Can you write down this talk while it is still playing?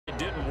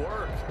didn't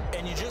work.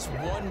 And you just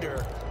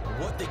wonder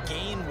what the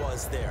gain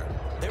was there.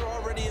 They were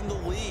already in the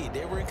lead.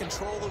 They were in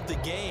control of the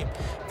game.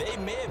 They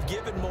may have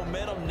given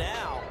momentum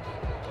now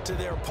to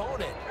their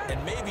opponent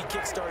and maybe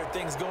kick-started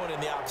things going in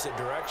the opposite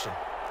direction.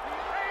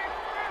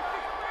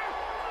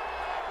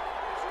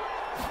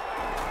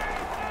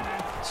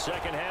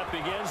 Second half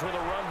begins with a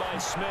run by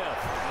Smith.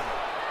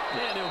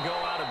 And he'll go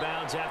out of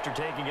bounds after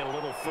taking it a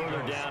little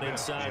further down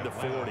inside the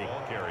 40.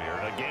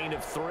 A gain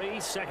of 3,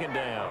 second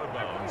down. Out of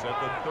bounds at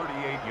the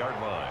 38-yard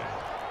line.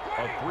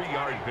 A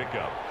 3-yard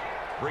pickup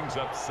brings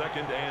up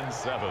 2nd and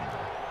 7.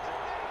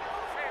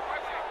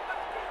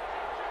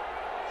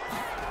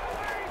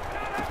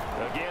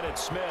 Again,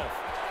 it's Smith.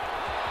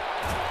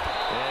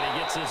 And he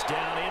gets us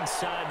down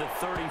inside the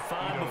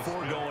 35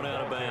 before going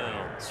out of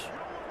bounds.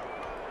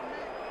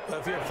 Well,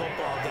 if you're a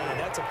football guy,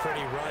 that's a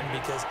pretty run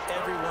because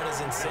everyone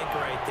is in sync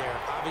right there.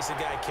 Obviously,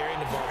 guy carrying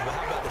the ball, but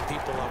how about the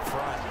people up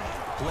front?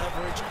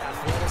 Leverage,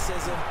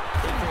 athleticism,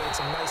 they create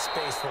some nice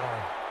space for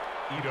him.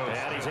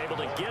 And he's able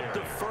to get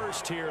the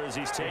first here as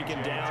he's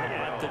taken down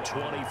at the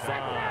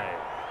 25.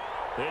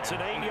 It's an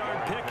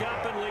 8-yard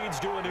pickup and leads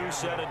to a new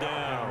set of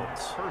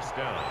downs. First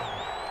down.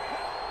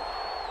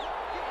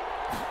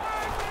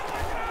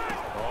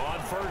 On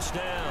first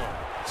down,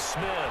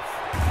 Smith.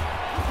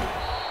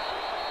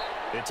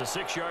 It's a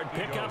 6-yard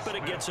pickup, and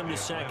it gets him to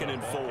 2nd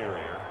and 4.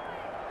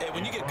 Hey,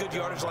 when you get good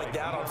yardage like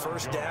that on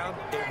first down,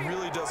 it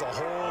really does a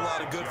whole lot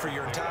of good for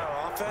your entire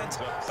offense.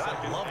 But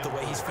I love the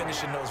way he's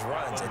finishing those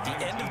runs. At the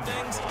end of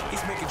things,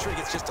 he's making sure he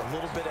gets just a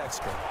little bit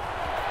extra.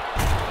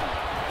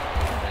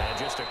 And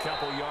just a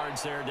couple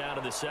yards there down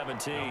to the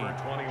 17. Number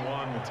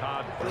 21,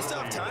 Todd. Well, they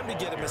still have time to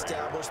get him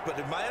established, but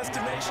in my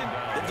estimation,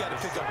 they've got to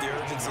pick up the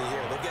urgency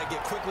here. They've got to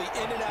get quickly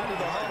in and out of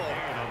the huddle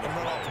and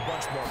run off a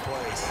bunch more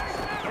plays.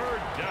 Third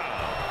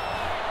down.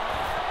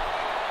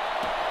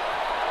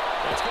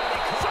 It's going to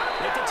be caught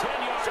at the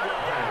 10-yard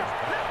line.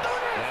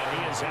 And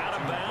he is out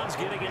of bounds,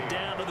 getting it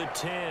down to the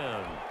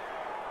 10.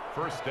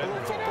 First a little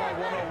football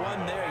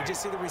 101 there. You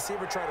just see the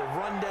receiver try to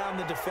run down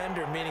the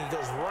defender, meaning he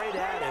goes right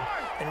at him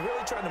and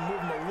really trying to move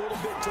him a little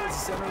bit towards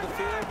the center of the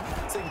field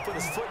so he can put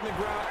his foot in the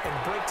ground and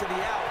break to the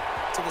out,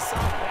 to the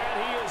side. And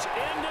he is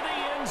into the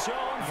end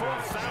zone for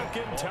a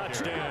Falcon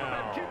touchdown.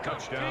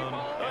 Touchdown.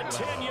 A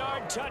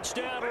 10-yard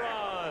touchdown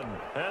run.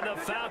 And the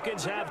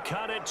Falcons have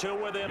cut it to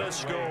within a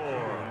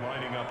score.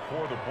 Lining up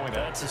for the point.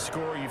 That's a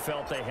score you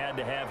felt they had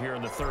to have here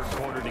in the third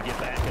quarter to get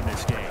back in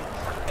this game.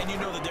 And you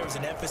know that there was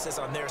an emphasis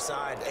on their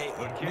side. Hey,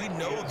 we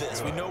know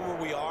this. We know where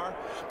we are.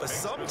 But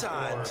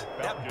sometimes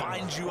that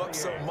binds you up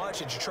so much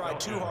that you try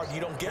too hard, you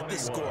don't get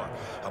this score.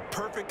 A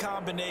perfect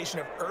combination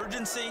of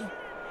urgency,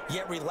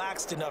 yet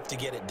relaxed enough to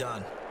get it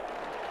done.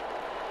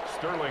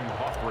 Sterling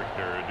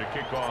Hoffrichter to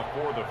kick off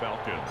for the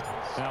Falcons.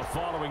 Now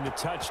following the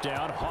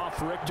touchdown,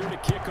 Hoffrichter to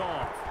kick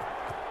off.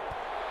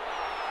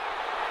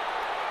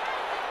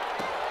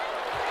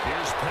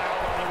 Here's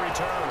Powell on the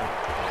return.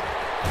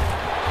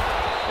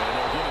 And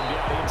they'll get him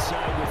down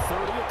inside the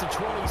 30 at the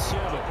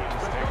 27.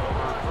 Take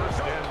over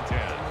first and 10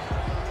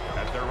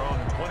 at their own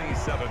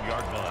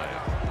 27-yard line.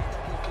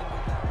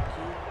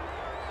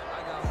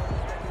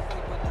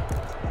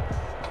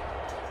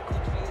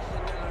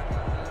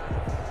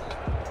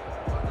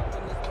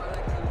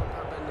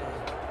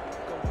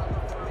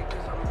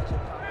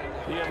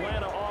 The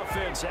Atlanta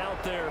offense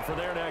out there for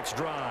their next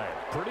drive.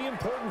 Pretty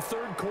important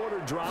third quarter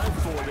drive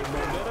for them.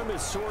 Momentum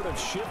has sort of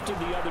shifted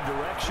the other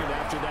direction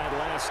after that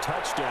last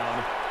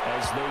touchdown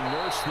as they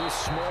nurse this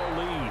small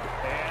lead.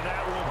 And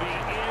that will be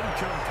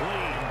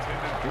incomplete.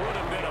 Would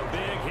have been a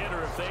big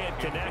hitter if they had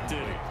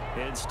connected.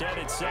 Instead,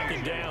 it's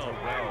second down.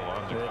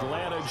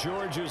 Atlanta,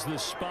 Georgia's the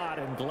spot,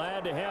 and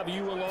glad to have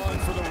you along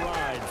for the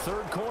ride.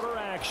 Third quarter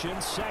action,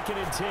 2nd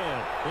and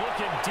 10.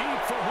 Looking deep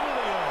for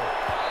Julio.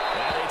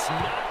 And it's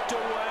knocked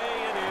away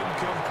and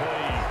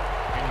incomplete.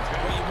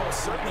 Well, you most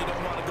certainly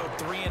don't want to go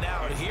 3 and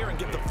out here and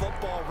give the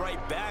football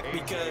right back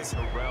because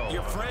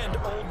your friend,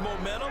 Old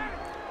Momentum,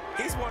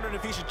 he's wondering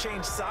if he should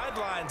change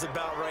sidelines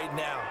about right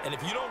now. And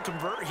if you don't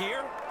convert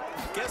here,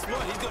 guess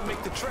what? He's going to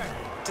make the trek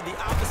to the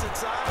opposite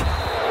side. And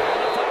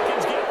the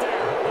Falcons get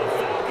there. The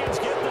Falcons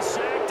get the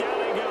sack. Down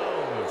he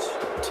goes.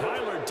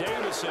 Tyler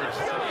Davison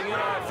holding it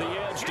off the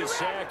edge to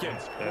sack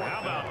it. And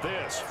how about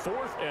this?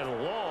 4th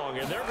and long,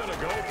 and they're going to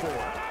go for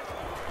it.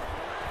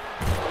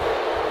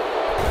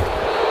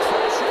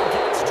 Pressure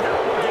gets to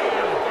him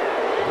again.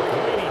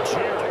 Grady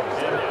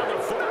Jarrett. And now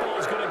the football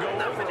is going to go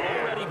over,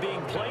 already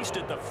being placed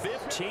at the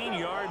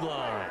 15-yard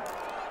line.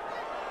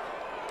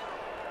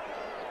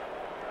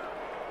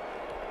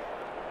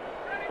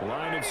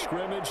 Line of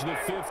scrimmage, the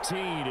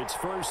 15. It's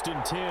 1st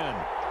and 10.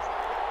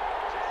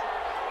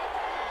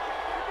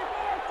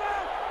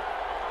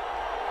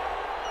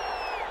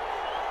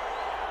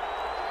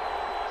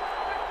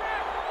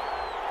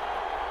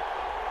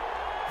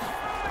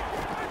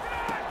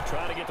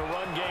 Trying to get the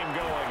run game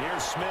going.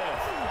 Here's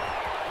Smith.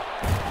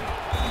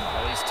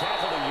 And he He's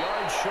tackled a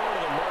yard short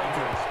of the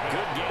marker.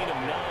 Good gain of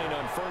 9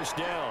 on first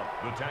down.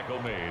 The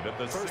tackle made at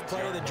the first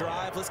play of the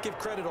drive. Let's give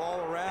credit all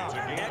around.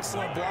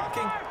 Excellent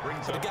blocking.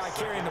 But the guy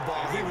carrying the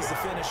ball, he was the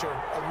finisher.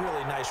 A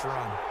really nice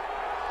run.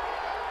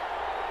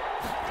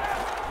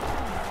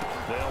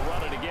 They'll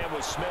run it again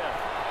with Smith.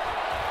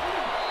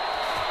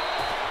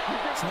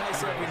 It's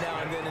nice every now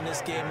and then in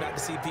this game not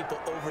to see people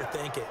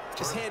overthink it.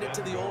 Just hand it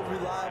to the old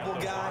reliable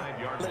guy.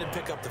 Let him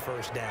pick up the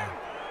first down.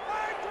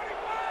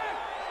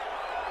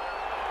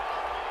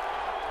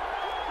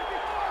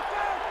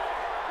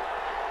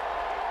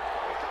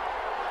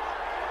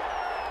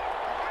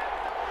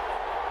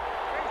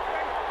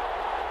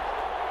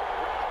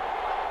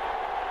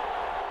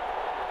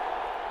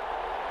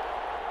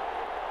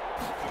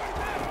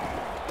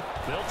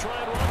 They'll try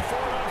and run for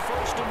it on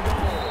first and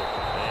goal.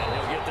 And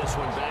he'll get this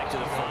one back to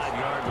the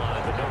 5-yard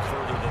line, but no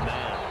further than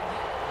that.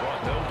 Well,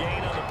 no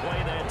gain on the play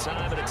that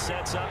time, and it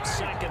sets up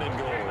second and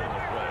goal.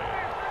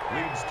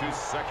 Leads to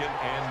second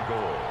and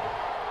goal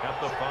at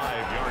the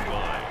 5-yard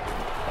line.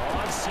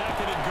 On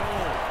second and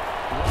goal,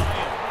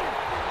 Ryan.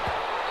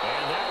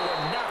 And that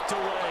one knocked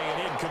away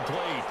and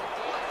incomplete.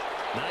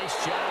 Nice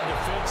job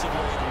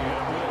defensively.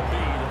 It will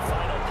be the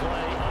final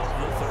play of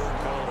the third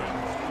quarter.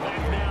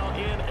 Back now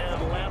in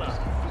Atlanta.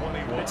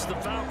 It's the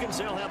Falcons.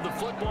 They'll have the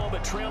football,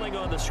 but trailing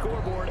on the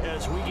scoreboard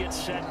as we get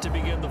set to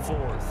begin the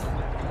fourth.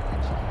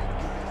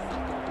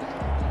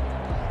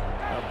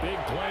 A big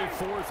play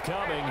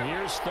forthcoming.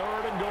 Here's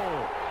third and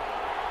goal.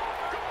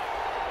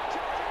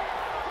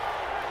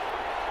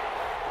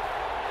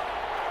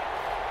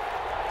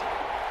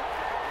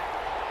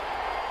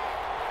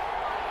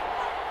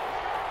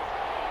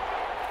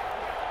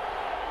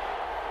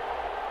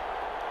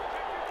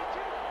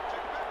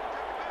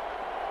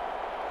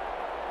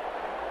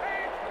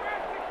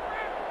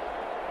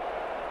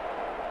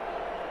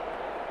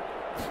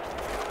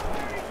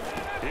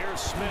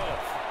 Here's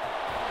Smith.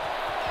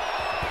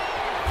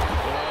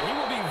 And he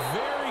will be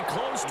very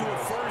close to a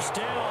first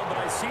down, but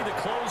I see the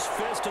closed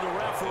fist of the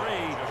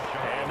referee,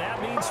 and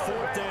that means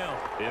fourth down.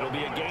 It'll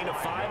be a gain of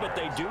 5, but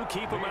they do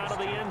keep him out of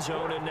the end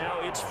zone, and now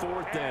it's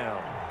fourth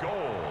down.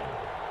 Goal.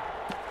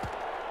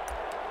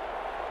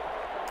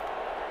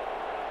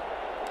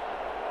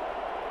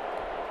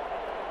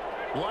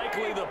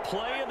 Likely the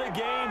play of the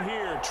game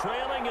here,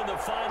 trailing in the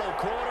final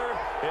quarter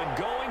and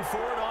going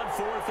for it on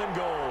fourth and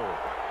goal.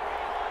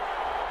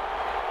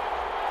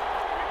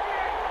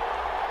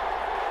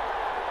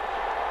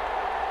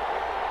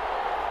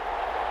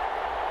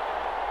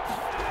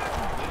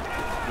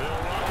 They'll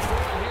run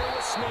for it here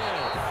with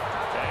Smith.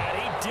 And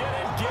he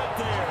didn't get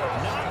there.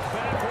 Knocked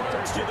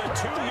backwards to the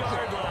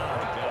 2-yard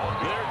line.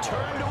 They're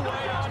turned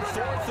away on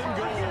fourth and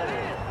goal.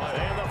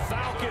 And the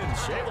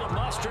Falcons able to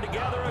muster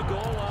together a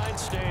goal line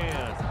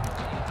stand.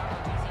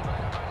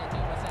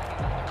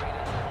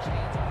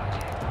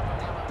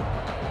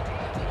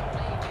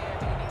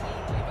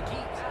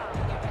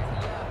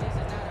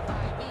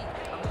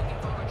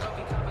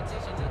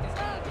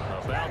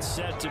 About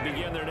set to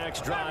begin their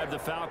next drive, the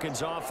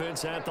Falcons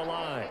offense at the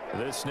line.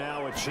 This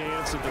now a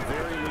chance at the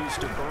very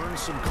least to burn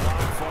some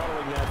clock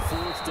following that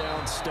fourth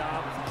down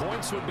stop.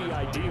 Points would be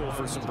ideal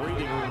for some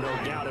breathing room,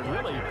 no doubt, and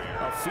really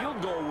a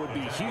field goal would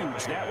be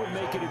huge. That would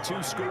make it a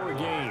 2-score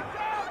game.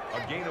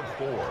 A gain of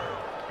 4.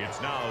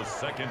 It's now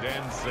second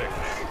and 6.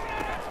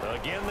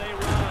 Again they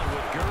run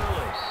with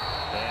Gurley.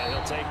 And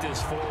he'll take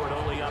this forward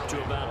only up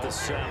to about the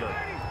 7.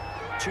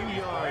 2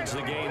 yards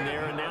the gain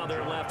there, and now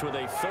they're left with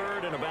a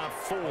third and about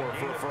 4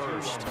 for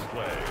first.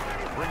 Play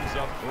brings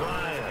up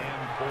Ryan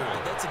and 4.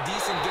 That's a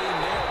decent game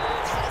there, but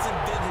it hasn't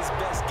been his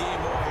best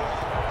game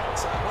overall.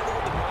 So I wonder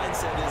what the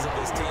mindset is of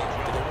his team.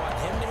 Do they want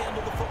him to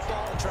handle the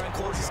football and try and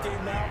close this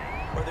game out?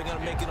 Or are they going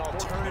to make an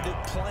alternative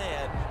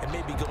plan and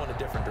maybe go in a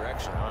different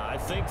direction? I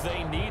think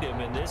they need him,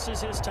 and this is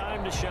his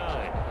time to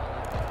shine.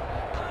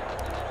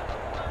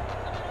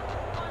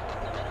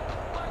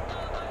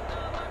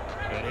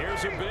 And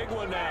here's a big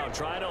one now.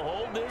 Trying to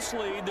hold this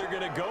lead. They're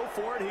going to go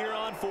for it here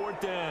on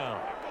fourth down.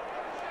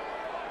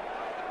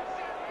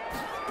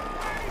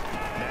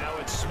 Now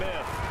it's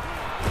Smith.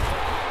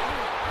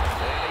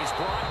 And he's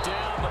brought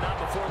down, but not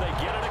before they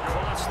get it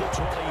across the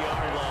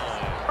 20-yard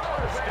line.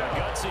 A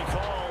gutsy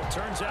call.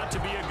 Turns out to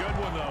be a good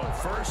one, though.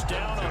 First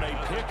down on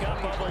a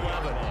pickup of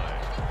 11.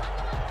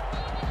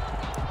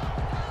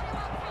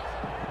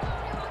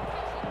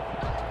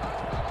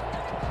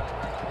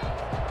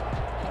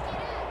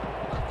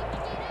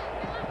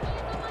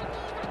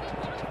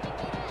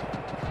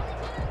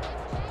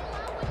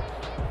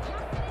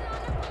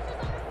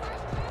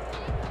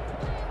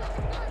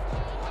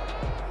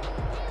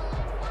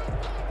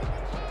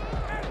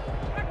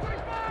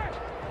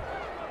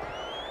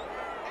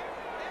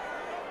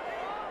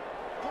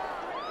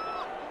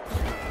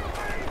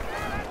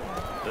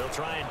 They'll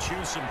try and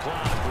chew some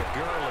clock with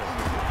Gurley.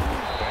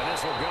 And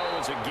this will go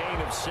as a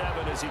gain of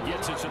 7 as he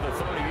gets it to the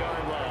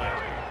 30-yard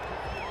line.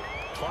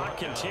 Clock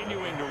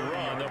continuing to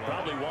run. They'll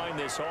probably wind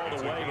this all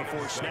the way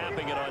before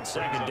snapping it on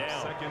second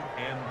down. Second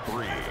and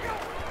 3.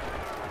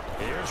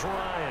 Here's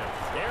Ryan.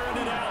 Airing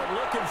it out,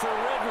 looking for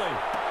Ridley.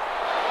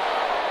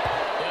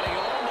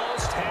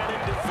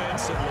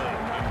 defensively.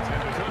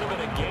 Could have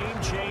been a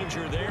game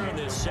changer there in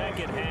this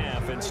second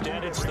half.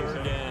 Instead, it's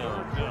third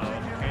down.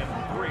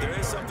 There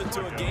is something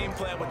to a game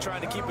plan with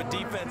trying to keep a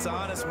defense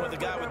honest. With a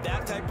guy with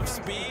that type of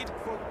speed,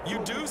 you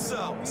do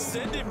so.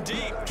 Send him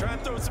deep. Try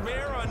and throw some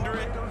air under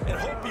it and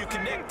hope you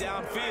connect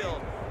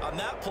downfield. On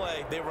that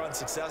play, they were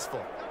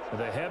unsuccessful.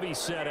 The heavy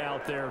set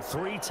out there.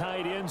 3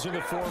 tight ends in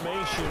the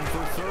formation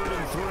for 3rd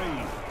and 3.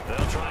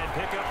 They'll try and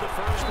pick up the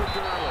first with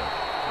Gurley.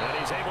 And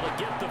he's able to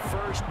get the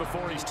first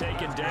before he's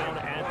taken down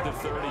at the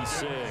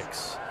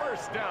 36.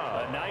 First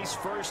down. A nice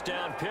first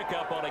down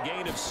pickup on a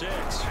gain of 6.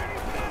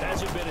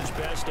 Hasn't been his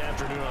best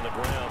afternoon on the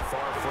ground,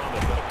 far from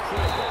it, but a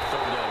critical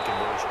third down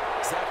conversion.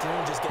 This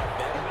afternoon just got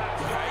better.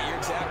 All right, you're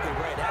exactly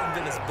right. It hasn't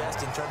been his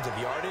best in terms of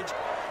yardage,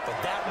 but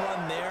that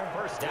run there,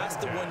 that's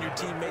the one your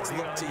teammates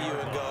look to you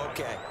and go,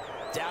 okay,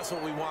 that's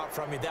what we want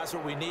from you. That's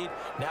what we need.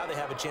 Now they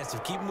have a chance to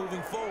keep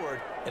moving forward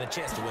and a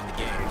chance to win the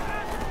game.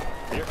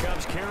 Here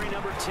comes carry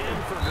number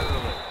 10 for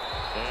Gurley.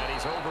 And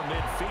he's over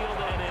midfield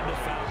and into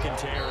Falcon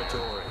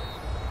territory.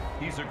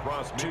 He's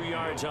across 2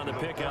 yards on the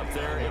pickup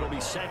there. It'll be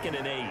 2nd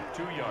and 8.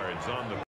 2 yards on the